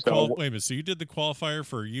you did the wait a minute. So you did the qualifier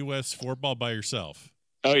for U.S. 4-ball by yourself?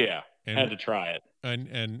 Oh yeah, had to try it.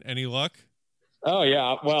 And any luck? Oh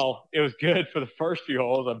yeah. Well, it was good for the first few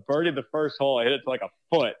holes. I birdied the first hole. I hit it to like a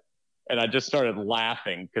foot, and I just started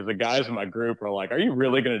laughing because the guys in my group were like, "Are you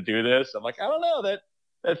really going to do this?" I'm like, "I don't know. That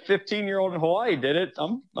 15-year-old in Hawaii did it.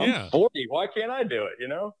 I'm 40. Why can't I do it?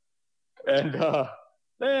 And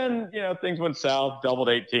then, things went south, doubled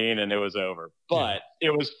 18, and it was over. But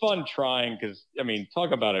it was fun trying because,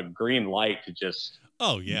 talk about a green light to just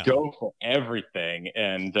go for everything.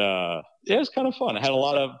 And it was kind of fun. I had a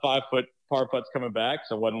lot of 5-foot par putts coming back,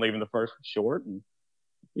 so I wasn't leaving the first one short. And,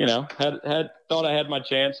 thought I had my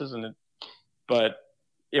chances, but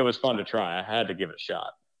it was fun to try. I had to give it a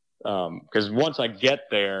shot. Because once I get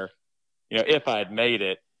there, if I had made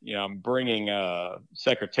it, I'm bringing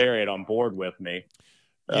Secretariat on board with me.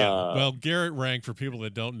 Yeah, well, Garrett Rank, for people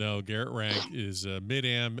that don't know, Garrett Rank is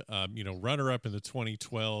Mid-Am, runner-up in the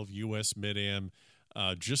 2012 U.S. Mid-Am,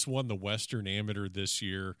 just won the Western Amateur this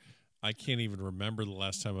year. I can't even remember the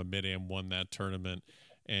last time a Mid-Am won that tournament.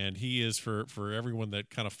 And he is, for everyone that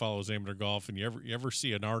kind of follows amateur golf, and you ever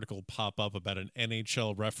see an article pop up about an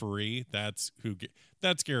NHL referee, that's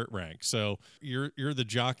Garrett Rank. So you're the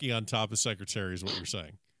jockey on top of Secretary is what you're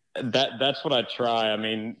saying. That's what I try.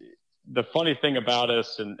 The funny thing about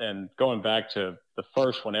us, and going back to the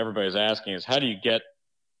first one everybody's asking, is how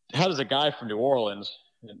does a guy from New Orleans,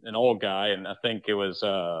 an old guy, and I think it was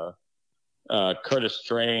Curtis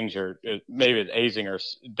Strange or maybe it's Azinger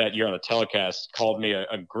that year on the telecast, called me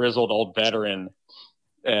a grizzled old veteran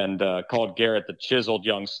and called Garrett the chiseled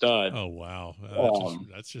young stud. Oh wow,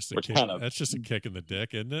 that's just a kick. That's just a kick in the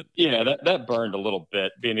dick, isn't it? Yeah, that burned a little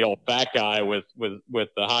bit, being the old fat guy with the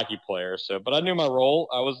hockey player. So, but I knew my role.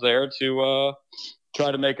 I was there to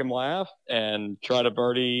try to make him laugh and try to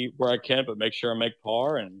birdie where I can, but make sure I make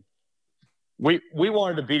par. And we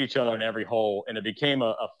wanted to beat each other in every hole, and it became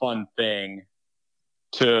a fun thing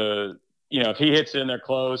to, if he hits it in there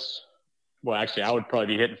close. Well, actually, I would probably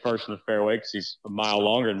be hitting first in the fairway because he's a mile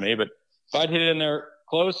longer than me. But if I'd hit it in there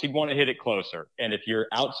close, he'd want to hit it closer. And if you're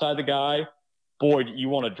outside the guy, boy, you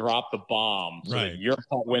want to drop the bomb so that your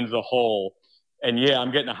putt wins the hole. And,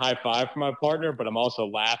 I'm getting a high five from my partner, but I'm also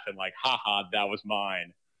laughing like, ha, that was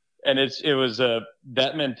mine. And it was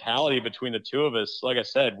that mentality between the two of us. Like I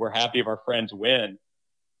said, we're happy if our friends win.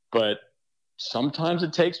 But sometimes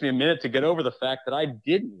it takes me a minute to get over the fact that I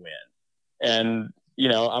didn't win. And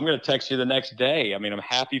I'm going to text you the next day. I'm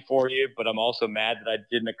happy for you, but I'm also mad that I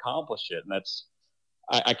didn't accomplish it. And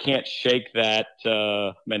I can't shake that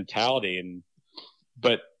mentality.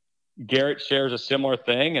 But Garrett shares a similar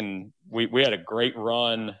thing. And we had a great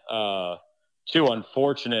run, 2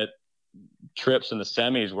 unfortunate trips in the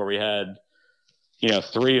semis where we had,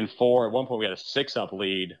 3 and 4. At one point we had a 6-up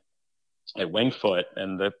lead at Wingfoot,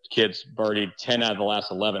 and the kids birdied 10 out of the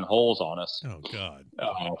last 11 holes on us. Oh God!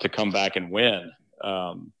 To come back and win.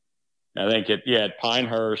 I think at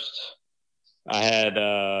Pinehurst, I had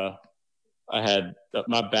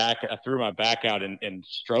my back. I threw my back out in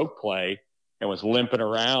stroke play and was limping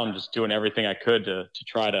around, just doing everything I could to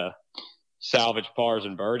try to salvage pars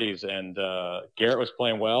and birdies. And Garrett was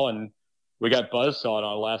playing well, and we got buzzsawed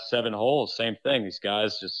on the last 7 holes. Same thing. These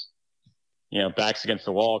guys just, backs against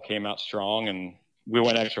the wall, came out strong, and we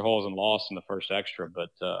went extra holes and lost in the first extra. But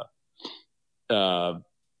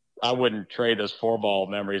I wouldn't trade those 4-ball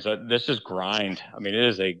memories. This is grind. I mean, it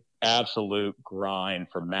is a absolute grind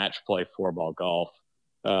for match play 4-ball golf,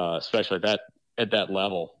 especially at that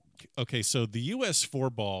level. Okay, so the U.S.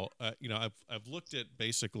 4-ball, I've looked at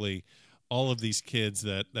basically all of these kids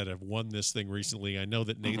that have won this thing recently. I know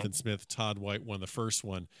that Nathan Smith, Todd White won the first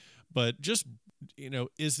one, but just,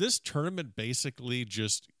 is this tournament basically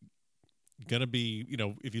just going to be,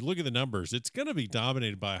 if you look at the numbers, it's going to be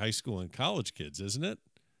dominated by high school and college kids, isn't it?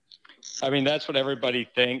 I mean, that's what everybody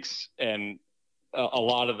thinks, and a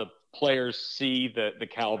lot of the players see the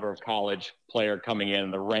caliber of college player coming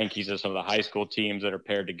in, the rankings of some of the high school teams that are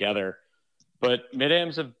paired together. But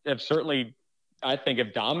mid-ams have certainly, I think,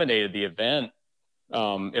 have dominated the event.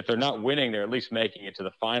 If they're not winning, they're at least making it to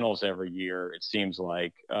the finals every year, it seems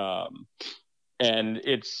like. And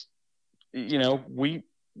it's,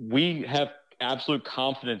 we have absolute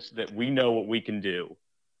confidence that we know what we can do.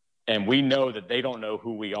 And we know that they don't know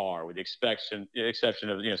who we are, with the exception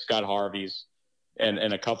of, Scott Harvey's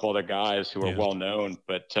and a couple other guys who are well known.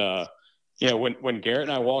 But, when Garrett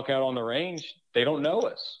and I walk out on the range, they don't know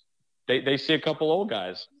us. They see a couple old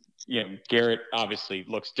guys. Garrett obviously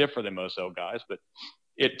looks different than most old guys, but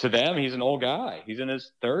to them, he's an old guy. He's in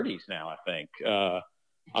his 30s now, I think.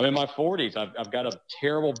 I'm in my 40s. I've got a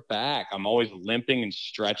terrible back. I'm always limping and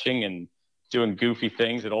stretching and doing goofy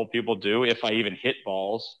things that old people do, if I even hit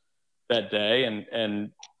balls that day.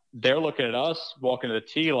 And they're looking at us walking to the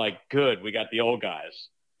tee like, good, we got the old guys.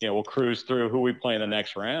 We'll cruise through who we play in the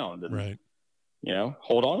next round. And, right.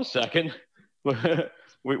 Hold on a second.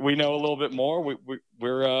 we know a little bit more.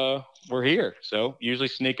 We're here. So usually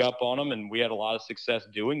sneak up on them, and we had a lot of success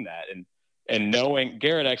doing that. And knowing,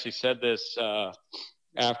 Garrett actually said this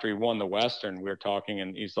after he won the Western. We were talking,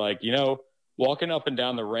 and he's like, walking up and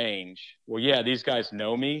down the range, well, yeah, these guys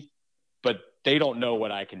know me, but they don't know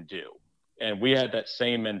what I can do. And we had that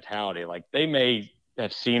same mentality. Like, they may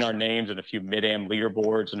have seen our names in a few mid-am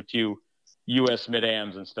leaderboards and a few U.S.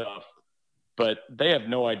 mid-ams and stuff, but they have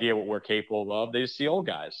no idea what we're capable of. They just see old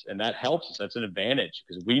guys, and that helps us. That's an advantage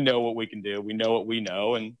because we know what we can do. We know what we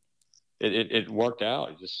know, and it worked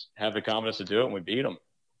out. You just have the confidence to do it, and we beat them.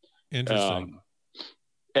 Interesting.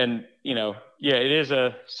 And,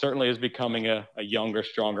 it certainly is becoming a younger,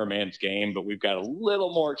 stronger man's game, but we've got a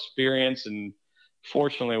little more experience, and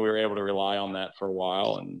fortunately we were able to rely on that for a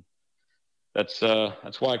while. And that's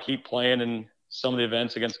why I keep playing in some of the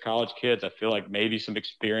events against college kids. I feel like maybe some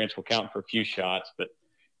experience will count for a few shots, but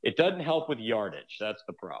it doesn't help with yardage. That's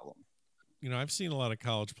the problem. I've seen a lot of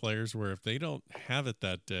college players where if they don't have it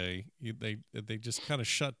that day, they just kind of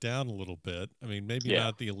shut down a little bit. I mean, maybe not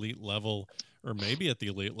at the elite level, or maybe at the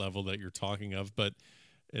elite level that you're talking of, but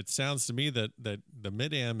it sounds to me that the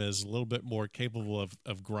mid-am is a little bit more capable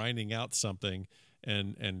of grinding out something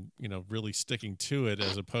and really sticking to it,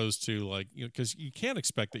 as opposed to because you can't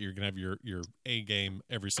expect that you're going to have your A game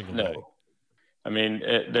every single day. I mean,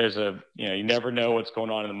 there's you never know what's going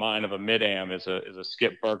on in the mind of a mid-am is a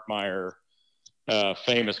Skip Berkmeyer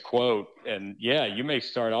famous quote. And you may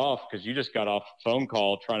start off because you just got off a phone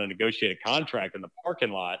call trying to negotiate a contract in the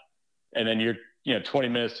parking lot, and then you're 20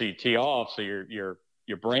 minutes till you tee off, so your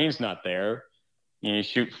brain's not there. You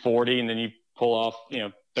shoot 40, and then you pull off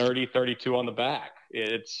 30, 32 on the back.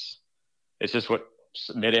 It's just what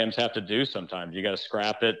mid-ams have to do sometimes. You got to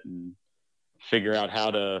scrap it and figure out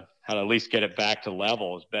how to at least get it back to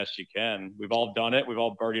level as best you can. We've all done it. We've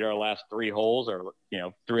all birdied our last 3 holes, or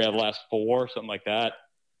 3 out of the last 4, something like that.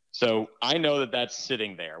 So I know that that's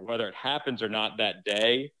sitting there. Whether it happens or not that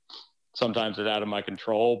day, sometimes it's out of my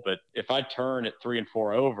control. But if I turn at 3 and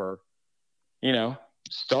 4 over,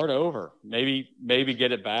 start over. Maybe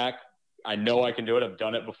get it back. I know I can do it. I've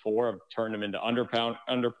done it before. I've turned them into under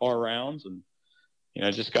par rounds, and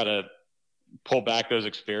just got to pull back those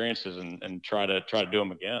experiences and try to do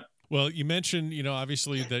them again. Well, you mentioned,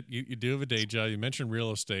 obviously that you do have a day job. You mentioned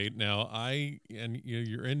real estate. Now,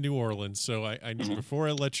 you're in New Orleans, so I before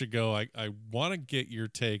I let you go, I want to get your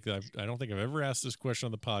take. I don't think I've ever asked this question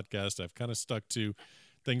on the podcast. I've kind of stuck to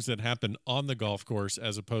things that happen on the golf course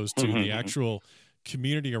as opposed to the actual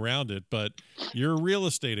community around it. But you're a real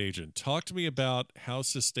estate agent. Talk to me about how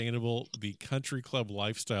sustainable the country club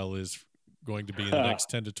lifestyle is going to be in the next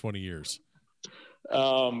 10 to 20 years.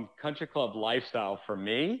 Country club lifestyle for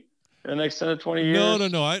me in the next 10 to 20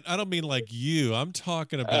 years? No. I don't mean like you. I'm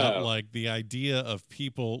talking about like the idea of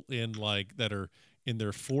people that are in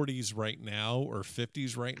their 40s right now, or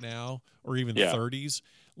 50s right now, or even 30s.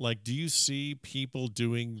 Like, do you see people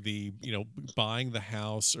doing the, buying the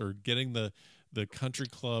house or getting the country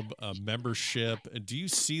club membership? And do you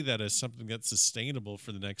see that as something that's sustainable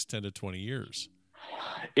for the next 10 to 20 years?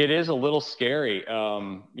 It is a little scary.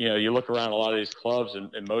 You look around a lot of these clubs,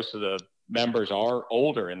 and most of the members are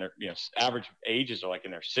older, and their average ages are like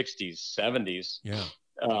in their 60s, 70s. Yeah.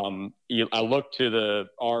 I look to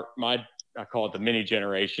I call it the mini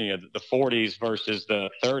generation, the 40s versus the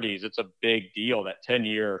 30s. It's a big deal, that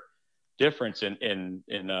 10-year difference in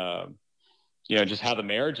just how the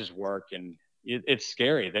marriages work. And it's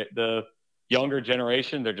scary. The younger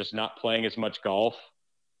generation, they're just not playing as much golf.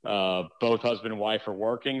 Both husband and wife are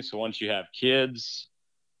working. So once you have kids,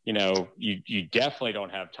 you definitely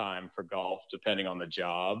don't have time for golf, depending on the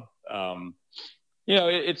job.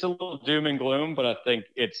 It's a little doom and gloom, but I think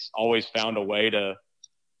it's always found a way to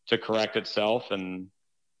correct itself. And,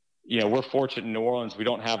 we're fortunate in New Orleans. We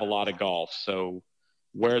don't have a lot of golf. So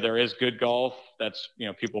where there is good golf, that's,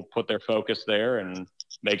 people put their focus there and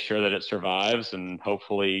make sure that it survives. And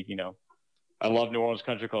hopefully, I love New Orleans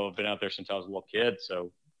Country Club. I've been out there since I was a little kid.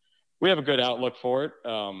 So we have a good outlook for it.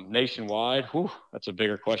 Nationwide, that's a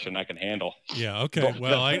bigger question I can handle. Yeah. Okay.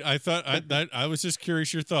 Well, I thought I was just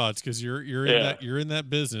curious your thoughts, because you're in that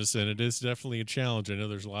business, and it is definitely a challenge. I know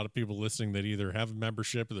there's a lot of people listening that either have a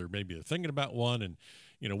membership or they're maybe thinking about one, and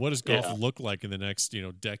what does golf look like in the next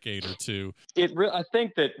decade or two? I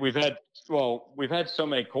think that we've had so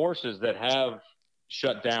many courses that have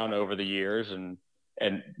shut down over the years, and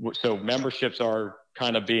so memberships are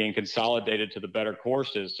kind of being consolidated to the better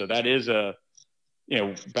courses. So that is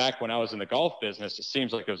back when I was in the golf business, it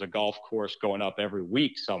seems like there was a golf course going up every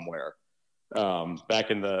week somewhere,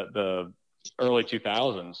 back in the early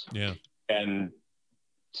 2000s. Yeah. And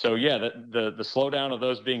so, the slowdown of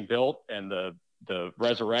those being built and the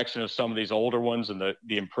resurrection of some of these older ones and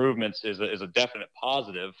the improvements is a definite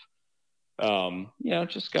positive.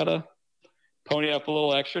 Just got to pony up a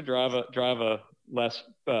little extra, drive a less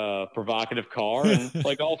provocative car, and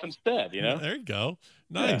play golf instead. There you go.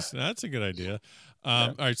 Nice. Yeah. That's a good idea.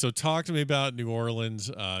 All right. So talk to me about New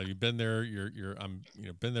Orleans. You've been there.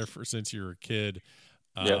 Been there since you were a kid.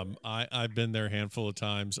 I've been there a handful of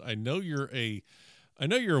times. I know you're a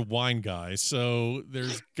wine guy, so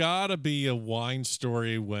there's gotta be a wine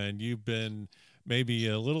story when you've been maybe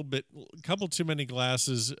a couple too many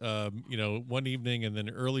glasses, one evening, and then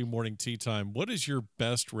early morning tee time. What is your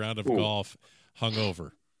best round of golf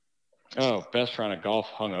hungover? Oh, best round of golf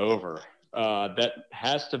hungover. That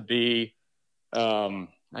has to be, actually,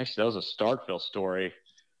 that was a Starkville story.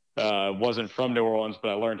 Wasn't from New Orleans, but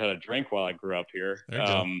I learned how to drink while I grew up here. There you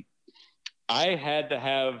go. I had to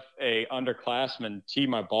have a underclassman tee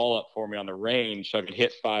my ball up for me on the range so I could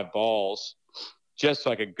hit 5 balls, just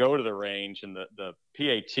so I could go to the range. And the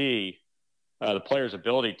PAT, the player's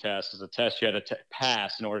ability test, is a test you had to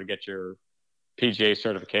pass in order to get your PGA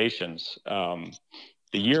certifications.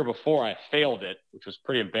 The year before, I failed it, which was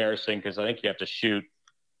pretty embarrassing, because I think you have to shoot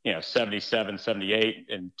 77, 78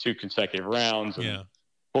 in 2 consecutive rounds, and of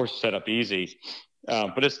course set up easy.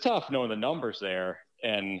 But it's tough knowing the numbers there.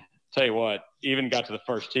 And tell you what, even got to the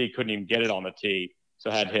first tee, couldn't even get it on the tee, so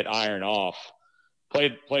I had to hit iron off.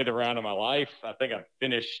 Played the round of my life. I think I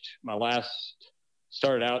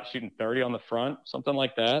started out shooting 30 on the front, something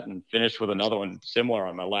like that, and finished with another one similar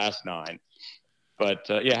on my last 9. But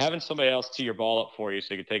having somebody else tee your ball up for you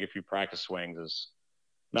so you can take a few practice swings is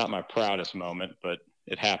not my proudest moment, but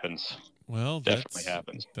it happens. Well, definitely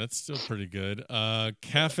happens. That's still pretty good.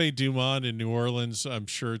 Cafe Du Monde in New Orleans, I'm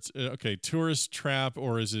sure it's okay. Tourist trap,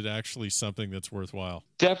 or is it actually something that's worthwhile?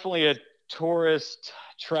 Definitely a tourist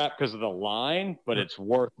trap because of the line, but it's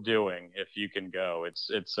worth doing if you can go. It's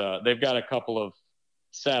they've got a couple of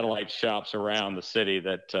satellite shops around the city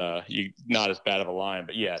that not as bad of a line,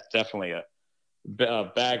 but definitely a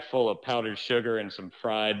bag full of powdered sugar and some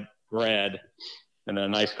fried bread, and then a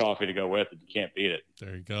nice coffee to go with it. You can't beat it.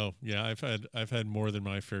 There you go. Yeah, I've had more than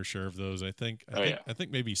my fair share of those. I think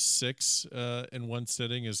maybe 6 in one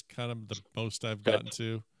sitting is kind of the most I've gotten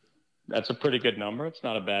to. That's a pretty good number. It's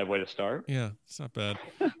not a bad way to start. Yeah, it's not bad.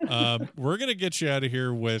 We're gonna get you out of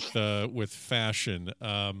here with fashion.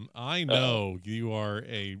 I know you are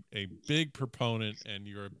a big proponent, and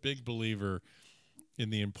you're a big believer in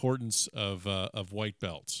the importance of white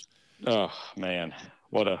belts. Oh man,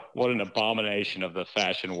 what an abomination of the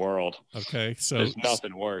fashion world. Okay, so there's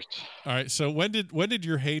nothing worse. All right, so when did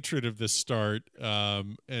your hatred of this start?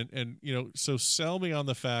 And so sell me on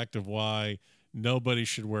the fact of why nobody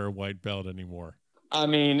should wear a white belt anymore. I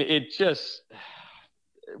mean,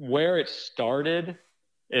 where it started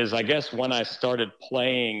is, I guess, when I started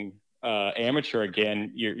playing amateur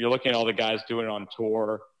again. You're looking at all the guys doing it on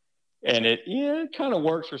tour, and it kind of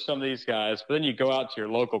works for some of these guys. But then you go out to your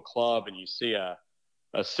local club and you see a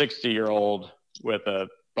 60-year-old with a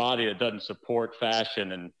body that doesn't support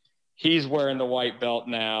fashion, and he's wearing the white belt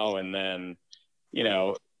now. And then, you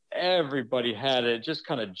know, everybody had it, just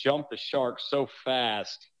kind of jumped the shark so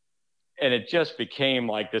fast. And it just became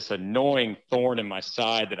like this annoying thorn in my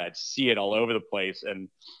side that I'd see it all over the place, and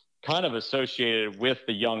kind of associated with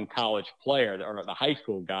the young college player or the high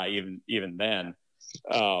school guy, even then.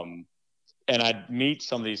 And I'd meet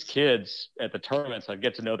some of these kids at the tournaments. I'd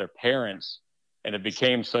get to know their parents, and it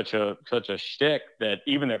became such a shtick that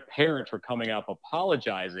even their parents were coming up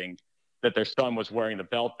apologizing that their son was wearing the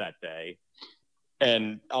belt that day.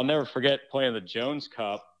 And I'll never forget playing the Jones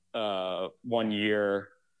Cup one year,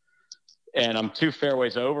 and I'm 2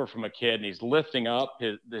 fairways over from a kid, and he's lifting up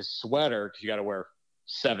his sweater, because you got to wear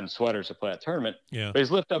 7 sweaters to play that tournament. Yeah. But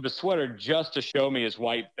he's lifting up his sweater just to show me his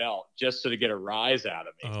white belt, just to get a rise out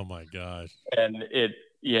of me. Oh my gosh. And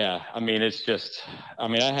I mean, it's just, I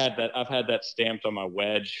mean, I've had that stamped on my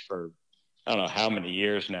wedge for, I don't know how many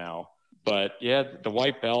years now, but yeah, the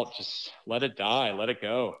white belt, just let it die, let it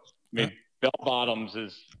go. I mean, bell bottoms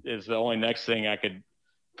is the only next thing I could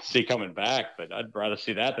see coming back, but I'd rather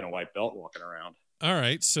see that than a white belt walking around. All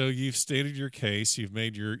right, so you've stated your case. You've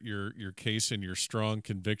made your case and your strong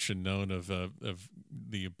conviction known of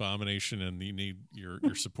the abomination, and you're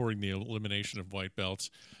supporting the elimination of white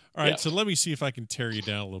belts. All right, So let me see if I can tear you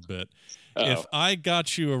down a little bit. Uh-oh. If I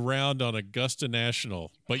got you around on Augusta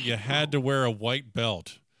National, but you had to wear a white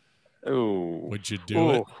belt, would you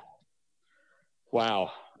do it?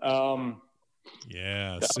 Wow.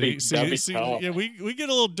 Yeah. That'd be tough. Yeah, we get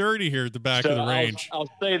a little dirty here at the back of the range.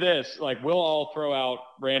 I'll say this, like, we'll all throw out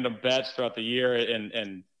random bets throughout the year,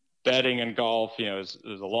 and betting in golf, you know, is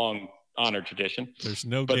a long honored tradition. There's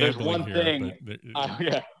no but gambling there's one here.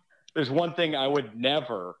 thing, there's one thing I would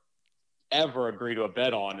never, ever agree to a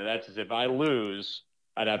bet on, and that's if I lose,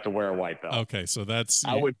 I'd have to wear a white belt. Okay, so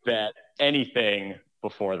I would bet anything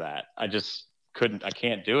before that. I just couldn't. I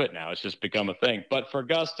can't do it now. It's just become a thing. But for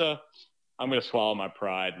Augusta, I'm going to swallow my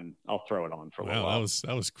pride, and I'll throw it on for a little while.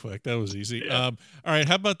 That was quick. That was easy. Yeah. All right,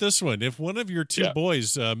 how about this one? If one of your two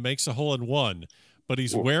boys makes a hole in one, but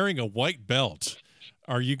he's wearing a white belt,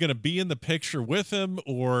 are you going to be in the picture with him,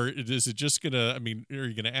 or is it just going to? I mean, are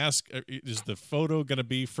you going to ask? Is the photo going to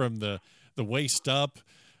be from the waist up?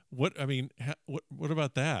 What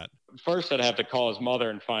about that? First, I'd have to call his mother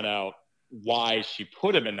and find out why she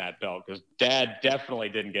put him in that belt, because Dad definitely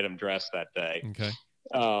didn't get him dressed that day. Okay.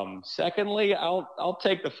 Secondly, I'll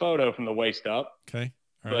take the photo from the waist up. Okay.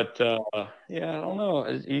 All right. But I don't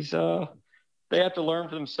know. They have to learn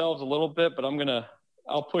for themselves a little bit, but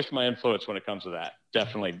I'll push my influence when it comes to that.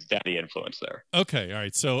 Definitely daddy influence there. Okay. All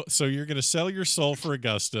right. So you're going to sell your soul for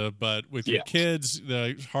Augusta, but with your kids,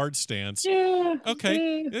 the hard stance. Yeah.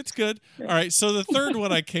 Okay. It's good. All right. So the third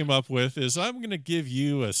one I came up with is I'm going to give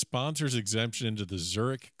you a sponsor's exemption into the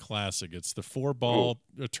Zurich Classic. It's the 4-ball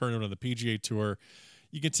tournament on the PGA Tour.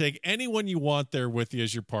 You can take anyone you want there with you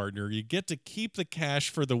as your partner. You get to keep the cash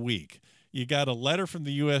for the week. You got a letter from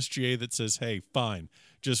the USGA that says, hey, fine,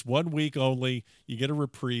 just 1 week only. You get a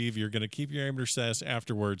reprieve. You're going to keep your amateur status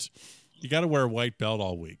afterwards. You got to wear a white belt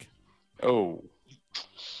all week. Oh,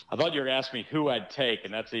 I thought you were asking me who I'd take,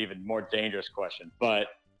 and that's an even more dangerous question. But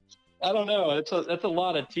I don't know. That's a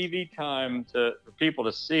lot of TV time for people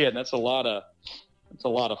to see it, and that's a lot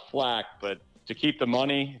of flack. But to keep the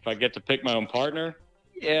money, if I get to pick my own partner,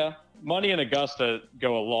 yeah, money in Augusta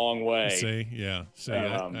go a long way.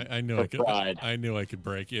 I knew I could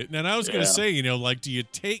break it. And I was going to say, do you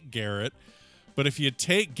take Garrett? But if you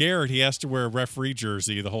take Garrett, he has to wear a referee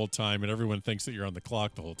jersey the whole time, and everyone thinks that you're on the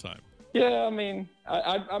clock the whole time. Yeah, I mean,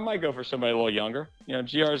 I might go for somebody a little younger.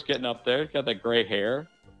 GR's getting up there. He's got that gray hair.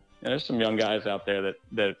 There's some young guys out there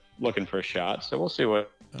that looking for a shot. So we'll see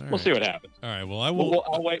what happens. All right. Well, I will.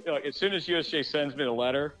 I'll wait. As soon as USGA sends me the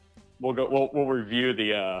letter, we'll go. We'll review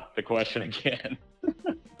the question again.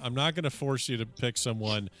 I'm not going to force you to pick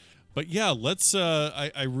someone, but yeah, let's.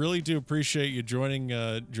 I really do appreciate you joining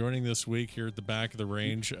this week here at the back of the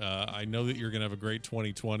range. I know that you're going to have a great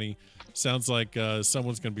 2020. Sounds like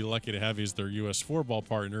someone's going to be lucky to have you as their U.S. 4-ball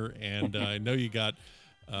partner, and I know you got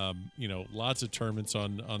lots of tournaments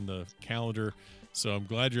on the calendar. So I'm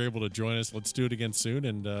glad you're able to join us. Let's do it again soon.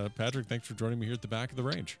 And Patrick, thanks for joining me here at the back of the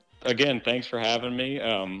range. Again, thanks for having me.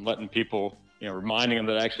 Letting people, reminding them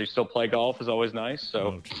that I actually still play golf is always nice.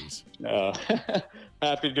 So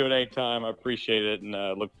happy to do it anytime. I appreciate it and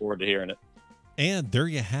look forward to hearing it. And there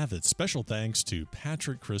you have it. Special thanks to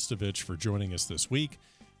Patrick Christovich for joining us this week.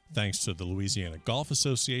 Thanks to the Louisiana Golf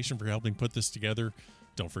Association for helping put this together.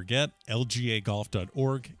 Don't forget,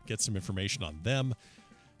 lgagolf.org. Get some information on them.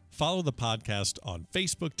 Follow the podcast on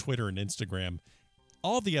Facebook, Twitter, and Instagram.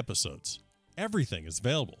 All the episodes, everything is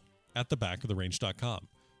available at thebackoftherange.com.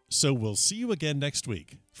 So we'll see you again next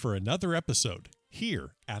week for another episode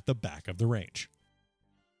here at the Back of the Range.